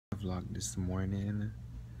vlog this morning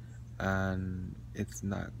and it's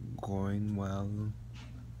not going well.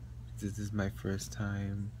 This is my first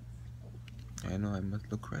time. I know I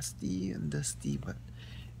must look rusty and dusty, but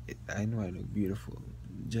I know I look beautiful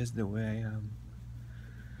just the way I am.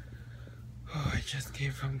 Oh, I just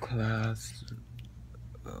came from class.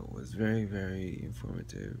 Was very, very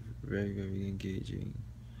informative, very, very engaging.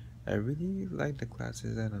 I really like the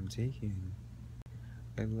classes that I'm taking.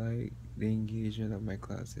 I like the engagement of my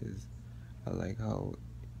classes. I like how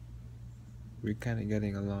we're kind of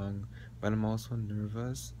getting along, but I'm also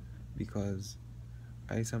nervous because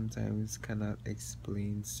I sometimes cannot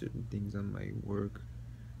explain certain things on my work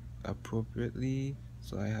appropriately,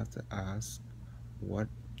 so I have to ask what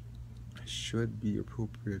should be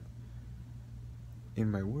appropriate in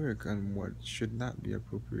my work and what should not be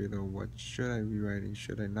appropriate, or what should I be writing,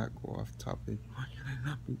 should I not go off topic, or should I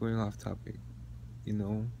not be going off topic, you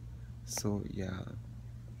know? So yeah,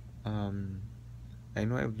 um, I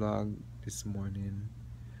know I vlogged this morning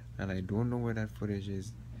and I don't know where that footage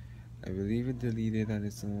is. I believe it deleted on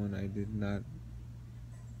its own. I did not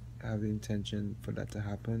have the intention for that to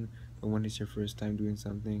happen, but when it's your first time doing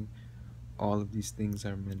something, all of these things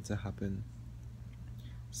are meant to happen.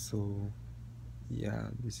 So yeah,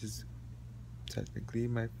 this is technically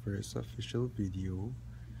my first official video.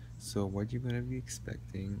 So what you're gonna be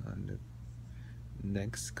expecting on the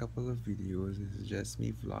next couple of videos is just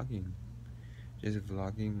me vlogging. Just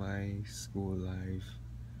vlogging my school life,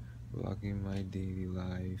 vlogging my daily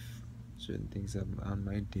life, certain things on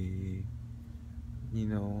my day, you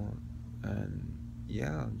know, and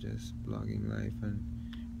yeah, just vlogging life and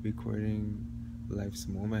recording life's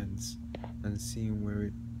moments and seeing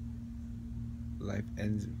where life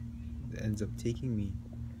ends up taking me.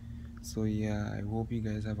 So yeah, I hope you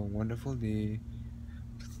guys have a wonderful day.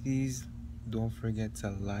 Please don't forget to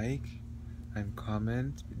like and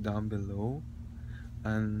comment down below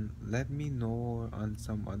and let me know on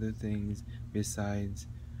some other things besides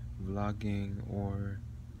vlogging, or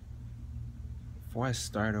for a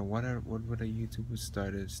starter, what would a YouTuber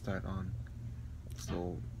starter start on?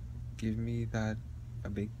 So give me that a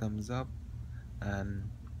big thumbs up, and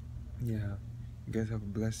yeah, you guys have a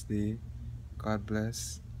blessed day. God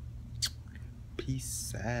bless.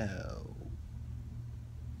 Peace out.